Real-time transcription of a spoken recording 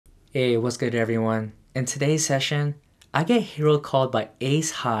Hey, what's good everyone? In today's session, I get hero called by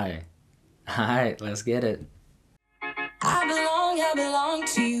Ace High. Alright, let's get it. I belong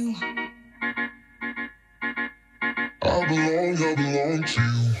to you. I belong to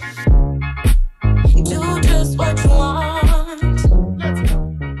you. Do just what you want.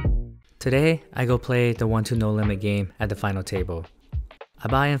 Today, I go play the 1-2 no limit game at the final table. I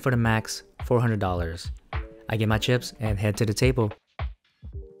buy in for the max $400. I get my chips and head to the table.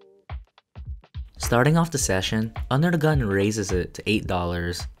 Starting off the session, Under the Gun raises it to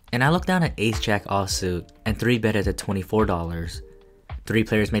 $8, and I look down at Ace Jack offsuit and 3-bet it to $24. 3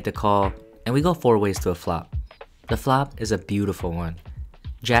 players make the call, and we go 4 ways to a flop. The flop is a beautiful one.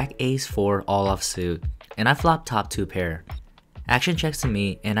 Jack Ace 4 all offsuit, and I flop top 2 pair. Action checks to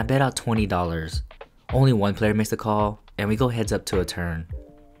me, and I bet out $20. Only 1 player makes the call, and we go heads up to a turn.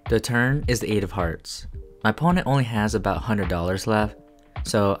 The turn is the 8 of hearts. My opponent only has about $100 left,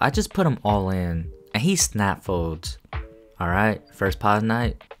 so I just put him all in, and he snap folds. Alright, first pot of the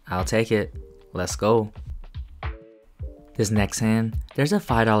night, I'll take it. Let's go. This next hand, there's a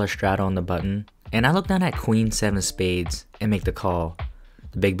 $5 straddle on the button, and I look down at Queen 7 spades and make the call.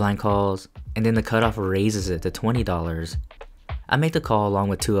 The big blind calls, and then the cutoff raises it to $20. I make the call along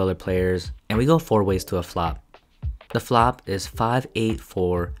with 2 other players, and we go 4 ways to a flop. The flop is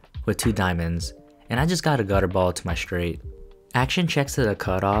 5-8-4 with 2 diamonds, and I just got a gutter ball to my straight. Action checks to the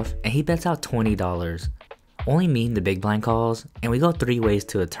cutoff, and he bets out $20. Only me and the big blind calls, and we go 3 ways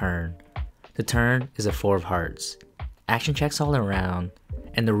to a turn. The turn is a 4 of hearts. Action checks all around,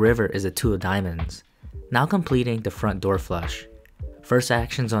 and the river is a 2 of diamonds, now completing the front door flush. First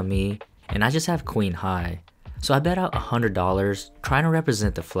action's on me, and I just have queen high, so I bet out $100 trying to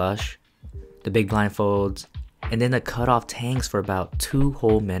represent the flush. The big blind folds, and then the cutoff tanks for about 2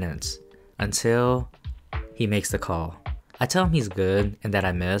 whole minutes, until he makes the call. I tell him he's good and that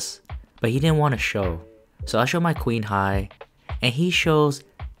I miss, but he didn't want to show, so I show my queen high, and he shows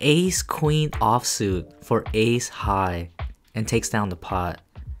ace queen offsuit for ace high and takes down the pot.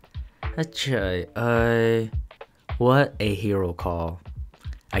 What a hero call.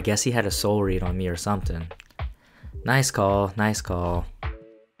 I guess he had a soul read on me or something. Nice call, nice call.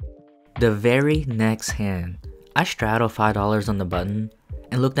 The very next hand, I straddle $5 on the button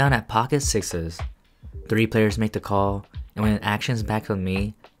and look down at pocket 6s. 3 players make the call, and when action's back on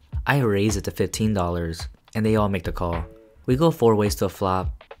me, I raise it to $15 and they all make the call. We go 4 ways to a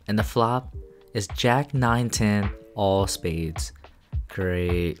flop, and the flop is Jack 9-10 all spades.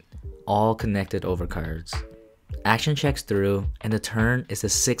 Great, all connected overcards. Action checks through, and the turn is the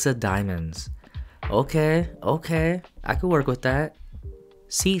 6 of diamonds. Okay, I could work with that.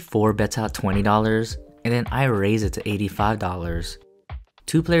 C4 bets out $20, and then I raise it to $85.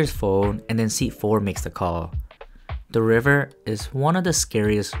 2 players fold, and then seat 4 makes the call. The river is one of the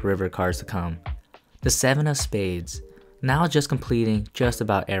scariest river cards to come. The 7 of spades, now just completing just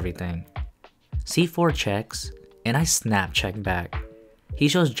about everything. C4 checks, and I snap check back. He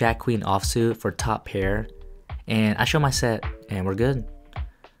shows Jack Queen offsuit for top pair, and I show my set, and we're good.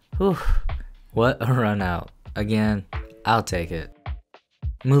 Whew, what a run out. Again, I'll take it.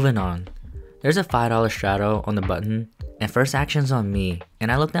 Moving on. There's a $5 straddle on the button, and first action's on me,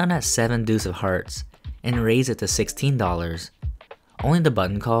 and I look down at 7 deuce of hearts and raise it to $16. Only the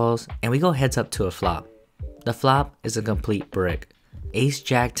button calls, and we go heads up to a flop. The flop is a complete brick. Ace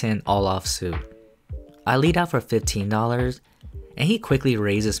Jack 10 all offsuit. I lead out for $15, and he quickly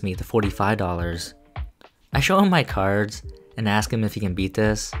raises me to $45. I show him my cards and ask him if he can beat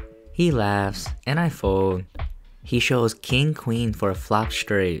this. He laughs, and I fold. He shows King Queen for a flop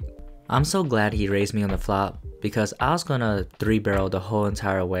straight. I'm so glad he raised me on the flop, because I was gonna 3-barrel the whole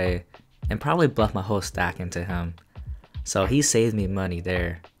entire way and probably bluff my whole stack into him. So he saved me money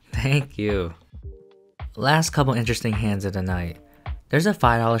there. Thank you. Last couple interesting hands of the night. There's a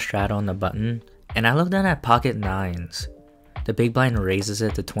 $5 straddle on the button, and I look down at pocket 9s. The big blind raises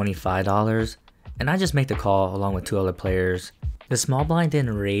it to $25, and I just make the call along with 2 other players. The small blind then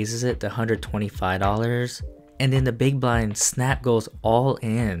raises it to $125, and then the big blind snap goes all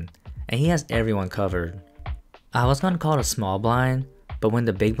in, and he has everyone covered. I was gonna call it a small blind, but when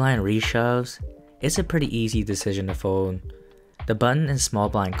the big blind reshoves, it's a pretty easy decision to fold. The button and small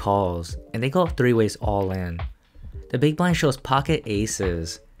blind calls, and they go 3 ways all in. The big blind shows pocket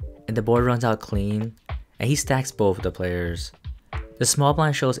aces, and the board runs out clean, and he stacks both of the players. The small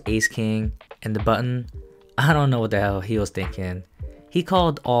blind shows ace king, and the button, I don't know what the hell he was thinking. He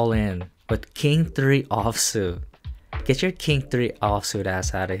called all in with king 3 offsuit. Get your king 3 offsuit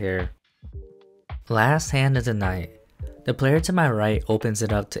ass out of here. Last hand of the night. The player to my right opens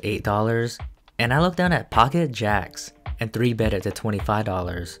it up to $8, and I look down at pocket jacks and 3-bet it to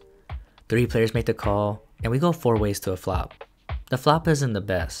 $25. 3 players make the call, and we go 4 ways to a flop. The flop isn't the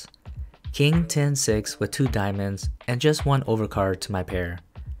best. King 10-6 with 2 diamonds and just 1 overcard to my pair.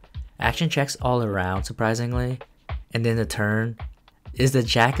 Action checks all around surprisingly, and then the turn is the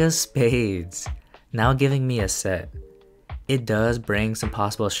Jack of Spades, now giving me a set. It does bring some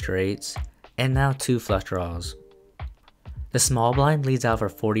possible straights, and now 2 flush draws. The small blind leads out for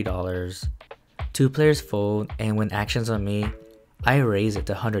 $40. 2 players fold, and when action's on me, I raise it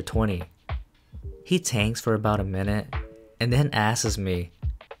to 120. He tanks for about a minute, and then asks me,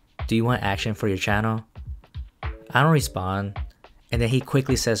 "Do you want action for your channel?" I don't respond, and then he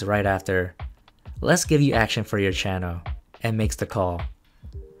quickly says right after, "Let's give you action for your channel," and makes the call.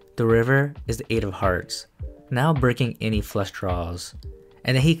 The river is the 8 of hearts, now breaking any flush draws,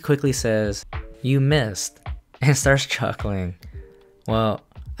 and then he quickly says, "You missed," and starts chuckling. Well,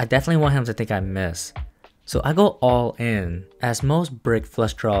 I definitely want him to think I miss, so I go all in, as most brick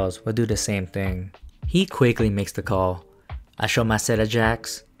flush draws would do the same thing. He quickly makes the call. I show my set of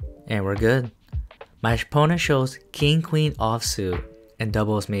jacks, and we're good. My opponent shows king queen offsuit and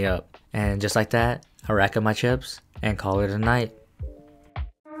doubles me up, and just like that, I rack up my chips and call it a night.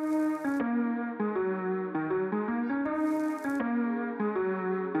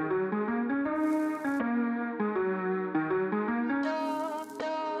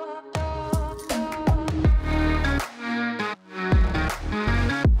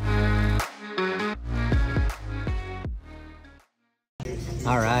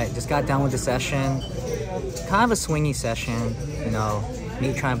 Alright, just got done with the session. Kind of a swingy session, you know,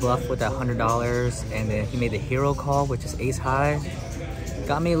 me trying to bluff with that $100, and then he made the hero call, which is ace high.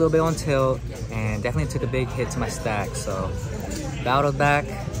 Got me a little bit on tilt, and definitely took a big hit to my stack, so battled back,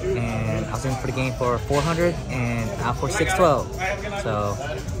 and I was in for the game for 400 and out for 612. So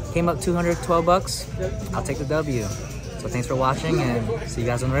came up 212 bucks. I'll take the W. So thanks for watching, and see you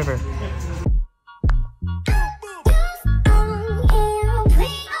guys on the river.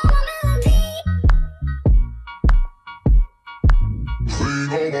 Clean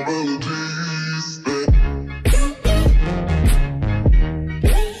on my melody.